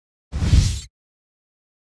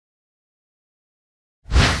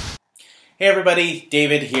Hey everybody,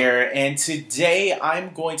 David here, and today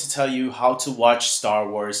I'm going to tell you how to watch Star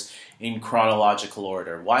Wars in chronological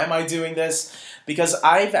order. Why am I doing this? Because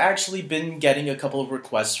I've actually been getting a couple of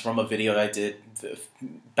requests from a video I did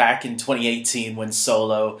back in 2018 when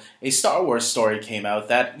Solo, a Star Wars story, came out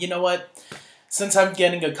that, you know what, since I'm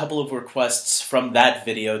getting a couple of requests from that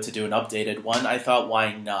video to do an updated one, I thought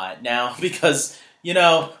why not? Now, because you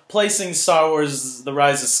know, placing Star Wars The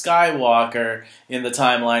Rise of Skywalker in the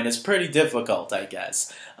timeline is pretty difficult, I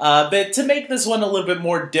guess. But to make this one a little bit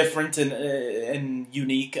more different and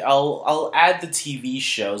unique, I'll add the TV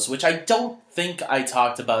shows, which I don't think I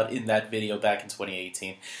talked about in that video back in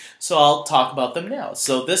 2018. So I'll talk about them now.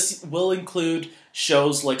 So this will include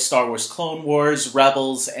shows like Star Wars Clone Wars,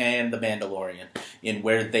 Rebels, and The Mandalorian in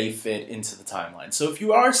where they fit into the timeline. So if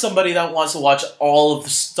you are somebody that wants to watch all of the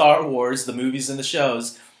Star Wars, the movies and the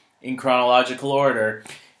shows, in chronological order,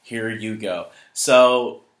 here you go.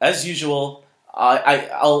 So, as usual,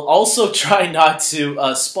 I'll also try not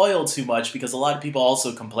to spoil too much because a lot of people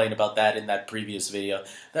also complained about that in that previous video,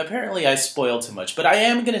 that apparently I spoil too much. But I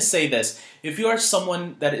am going to say this, if you are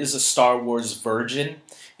someone that is a Star Wars virgin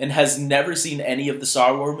and has never seen any of the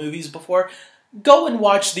Star Wars movies before, go and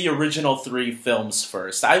watch the original 3 films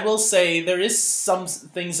first. I will say there is some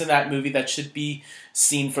things in that movie that should be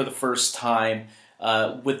seen for the first time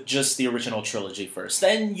with just the original trilogy first.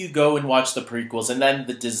 Then you go and watch the prequels and then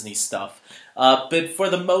the Disney stuff. But for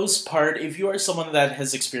the most part, if you are someone that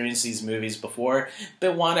has experienced these movies before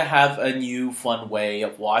but want to have a new fun way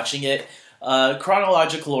of watching it,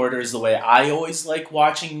 chronological order is the way I always like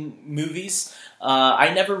watching movies.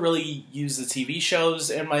 I never really use the TV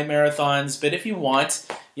shows in my marathons, but if you want,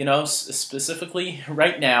 you know, specifically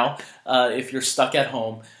right now, if you're stuck at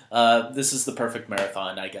home, this is the perfect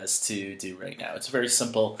marathon, I guess, to do right now. It's very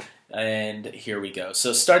simple, and here we go.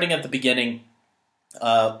 So starting at the beginning,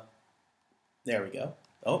 there we go.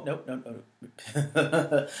 Oh, no.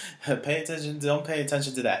 Pay attention, don't pay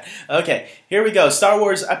attention to that. Okay, here we go. Star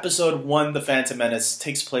Wars Episode 1, The Phantom Menace,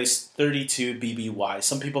 takes place 32 BBY.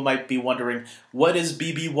 Some people might be wondering, what is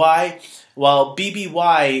BBY? Well,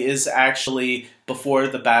 BBY is actually before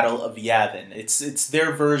the Battle of Yavin. It's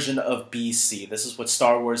their version of BC. This is what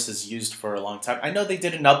Star Wars has used for a long time. I know they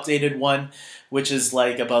did an updated one, which is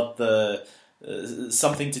like about the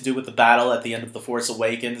something to do with the battle at the end of The Force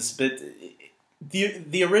Awakens, but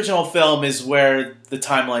the original film is where the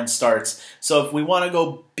timeline starts. So if we want to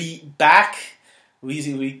go back,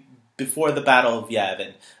 we before the Battle of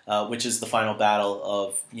Yavin, which is the final battle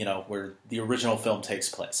of, you know, where the original film takes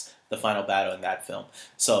place, the final battle in that film.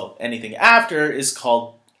 So anything after is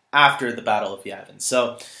called after the Battle of Yavin.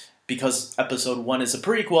 So because Episode 1 is a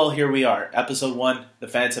prequel, here we are. Episode 1, The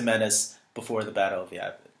Phantom Menace, before the Battle of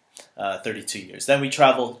Yavin, 32 years. Then we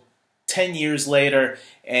travel 10 years later,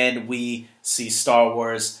 and we see Star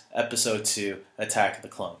Wars Episode 2, Attack of the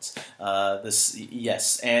Clones.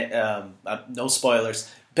 No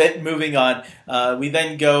spoilers, but moving on. We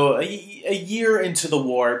then go a year into the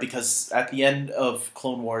war, because at the end of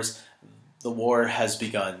Clone Wars, the war has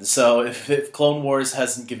begun. So if Clone Wars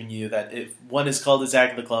hasn't given you that, if one is called Attack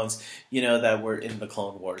of the Clones, you know that we're in the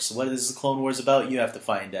Clone Wars. So what is the Clone Wars about? You have to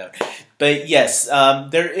find out. But yes,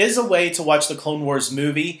 there is a way to watch the Clone Wars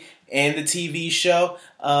movie and the TV show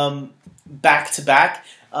back to back,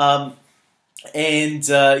 and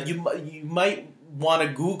you might want to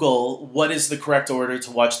Google what is the correct order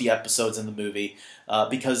to watch the episodes in the movie,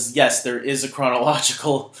 because yes, there is a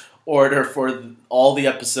chronological order for all the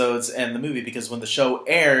episodes and the movie, because when the show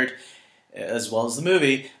aired, as well as the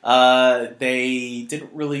movie, they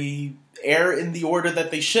didn't really air in the order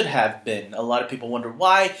that they should have been. A lot of people wonder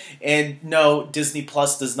why, and no, Disney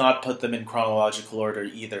Plus does not put them in chronological order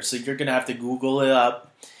either. So you're going to have to Google it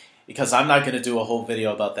up, because I'm not going to do a whole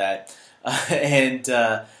video about that, and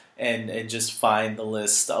just find the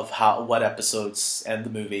list of what episodes and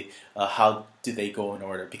the movie, how do they go in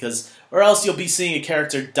order, because or else you'll be seeing a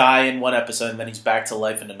character die in one episode and then he's back to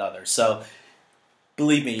life in another. So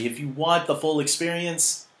believe me, if you want the full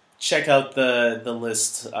experience, check out the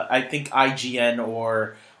list. I think IGN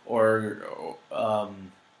or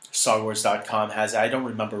StarWars.com has it. I don't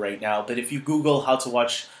remember right now, but if you Google how to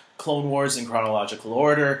watch Clone Wars in chronological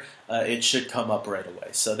order, it should come up right away.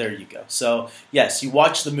 So there you go. So yes, you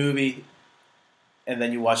watch the movie, and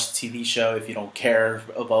then you watch the TV show. If you don't care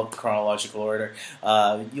about the chronological order,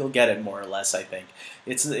 you'll get it more or less, I think.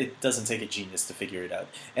 It doesn't take a genius to figure it out.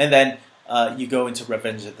 And then you go into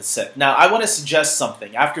Revenge of the Sith. Now, I want to suggest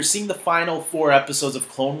something. After seeing the final 4 episodes of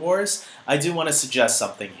Clone Wars, I do want to suggest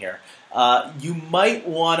something here. You might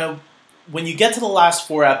want to, when you get to the last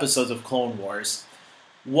 4 episodes of Clone Wars,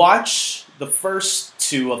 watch the first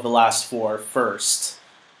two of the last four first,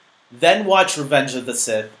 then watch Revenge of the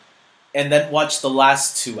Sith, and then watch the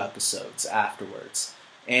last two episodes afterwards.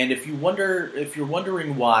 And if you're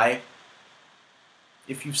wondering why,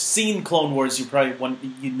 if you've seen Clone Wars,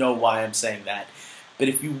 you know why I'm saying that. But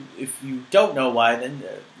if you don't know why, then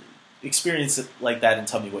experience it like that and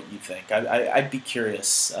tell me what you think. I'd be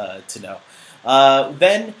curious to know.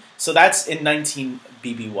 So that's in 19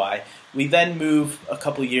 BBY. We then move a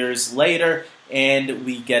couple years later, and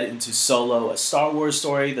we get into Solo, a Star Wars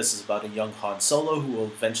story. This is about a young Han Solo who will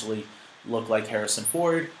eventually look like Harrison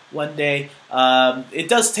Ford one day. It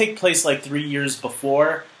does take place like 3 years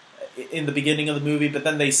before, in the beginning of the movie, but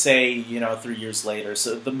then they say, 3 years later.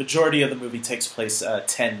 So the majority of the movie takes place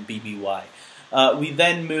 10 BBY. We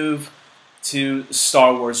then move to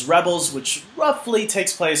Star Wars Rebels, which roughly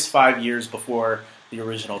takes place 5 years before the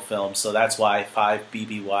original film. So that's why 5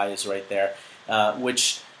 BBY is right there,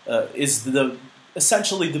 which is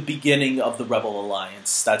essentially the beginning of the Rebel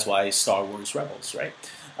Alliance. That's why Star Wars Rebels, right?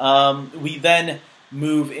 We then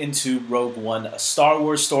move into Rogue One, a Star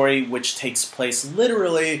Wars story, which takes place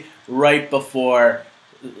literally right before,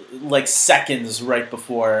 like seconds right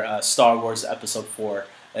before Star Wars Episode 4,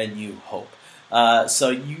 A New Hope. So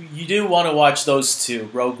you do want to watch those two,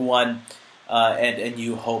 Rogue One and A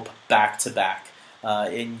New Hope, back to back.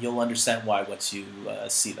 And you'll understand why once you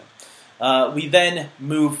see them. We then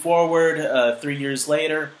move forward 3 years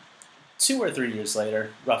later, 2 or 3 years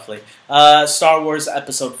later, roughly. Star Wars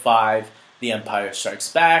Episode 5, The Empire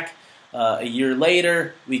Strikes Back. A year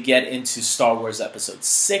later, we get into Star Wars Episode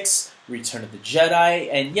 6, Return of the Jedi.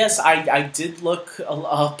 And yes, I did look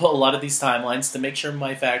up a lot of these timelines to make sure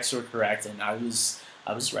my facts were correct, and I was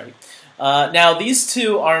right. Now, these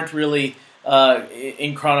two aren't really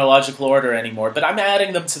in chronological order anymore, but I'm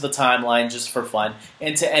adding them to the timeline just for fun,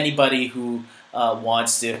 and to anybody who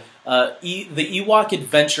wants to. The Ewok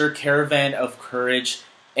Adventure Caravan of Courage,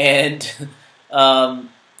 and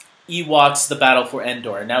Ewoks The Battle for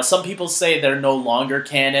Endor. Now, some people say they're no longer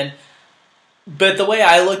canon, but the way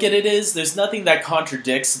I look at it is, there's nothing that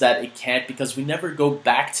contradicts that it can't, because we never go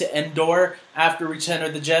back to Endor after Return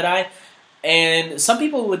of the Jedi. And some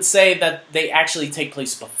people would say that they actually take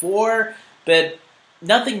place before, but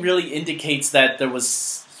nothing really indicates that there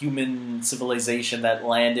was human civilization that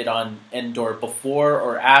landed on Endor before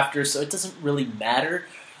or after, so it doesn't really matter.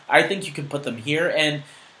 I think you can put them here, and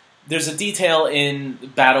there's a detail in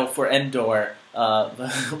Battle for Endor,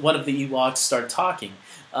 one of the Ewoks start talking,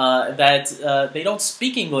 that they don't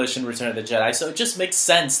speak English in Return of the Jedi, so it just makes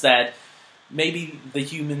sense that maybe the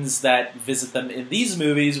humans that visit them in these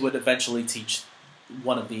movies would eventually teach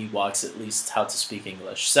one of the Ewoks at least how to speak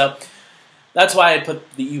English. So that's why I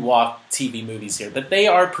put the Ewok TV movies here. But they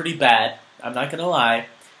are pretty bad, I'm not going to lie,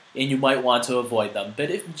 and you might want to avoid them.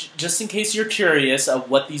 But just in case you're curious of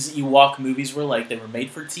what these Ewok movies were like, they were made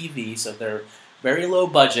for TV, so they're very low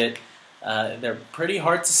budget. They're pretty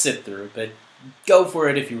hard to sit through, but go for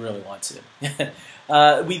it if you really want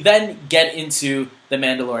to. We then get into The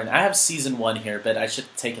Mandalorian. I have Season 1 here, but I should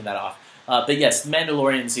have taken that off. But yes, The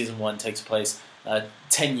Mandalorian Season 1 takes place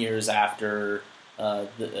 10 years after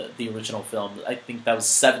the original film. I think that was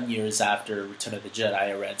 7 years after Return of the Jedi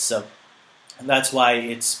I read, so that's why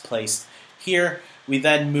it's placed here. We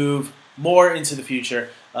then move more into the future,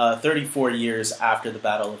 34 years after the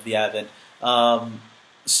Battle of Yavin.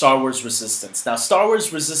 Star Wars Resistance. Now, Star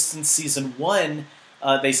Wars Resistance Season 1,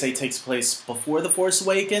 they say takes place before The Force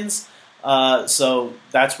Awakens. So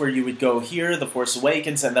that's where you would go here, The Force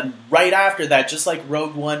Awakens, and then right after that, just like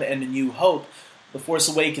Rogue One and A New Hope, The Force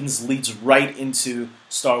Awakens leads right into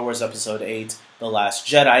Star Wars Episode 8, The Last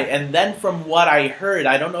Jedi. And then from what I heard,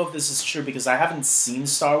 I don't know if this is true because I haven't seen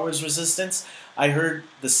Star Wars Resistance, I heard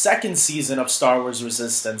the second season of Star Wars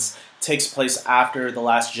Resistance takes place after The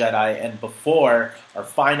Last Jedi and before our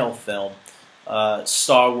final film,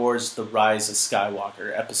 Star Wars The Rise of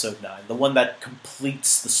Skywalker, Episode 9. The one that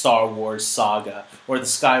completes the Star Wars saga, or the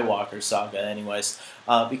Skywalker saga anyways,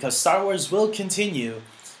 because Star Wars will continue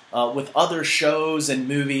with other shows and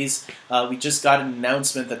movies. We just got an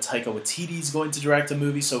announcement that Taika Waititi is going to direct a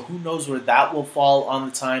movie, so who knows where that will fall on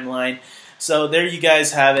the timeline. So there you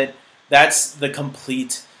guys have it. That's the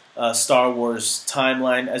complete Star Wars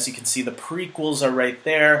timeline. As you can see, the prequels are right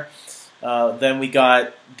there. Then we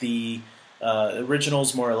got the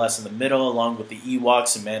originals more or less in the middle, along with the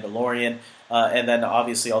Ewoks and Mandalorian. And then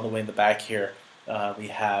obviously all the way in the back here, we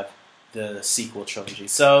have the sequel trilogy.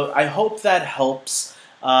 So I hope that helps.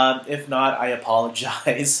 If not, I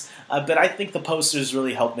apologize. But I think the posters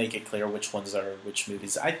really help make it clear which ones are which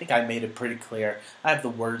movies. I think I made it pretty clear. I have the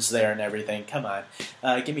words there and everything. Come on,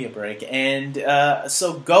 give me a break. And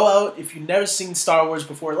so go out, if you've never seen Star Wars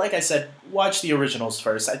before, like I said, watch the originals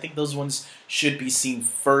first. I think those ones should be seen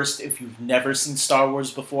first if you've never seen Star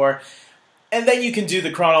Wars before. And then you can do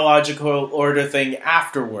the chronological order thing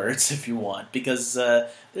afterwards if you want, because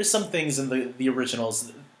there's some things in the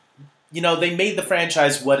originals. You know, they made the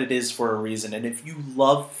franchise what it is for a reason, and if you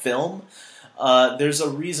love film, there's a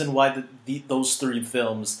reason why those three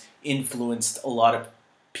films influenced a lot of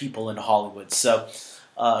people in Hollywood, so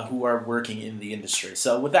who are working in the industry.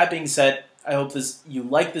 So with that being said, I hope you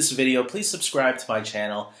like this video. Please subscribe to my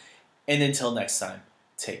channel, and until next time,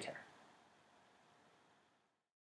 take care.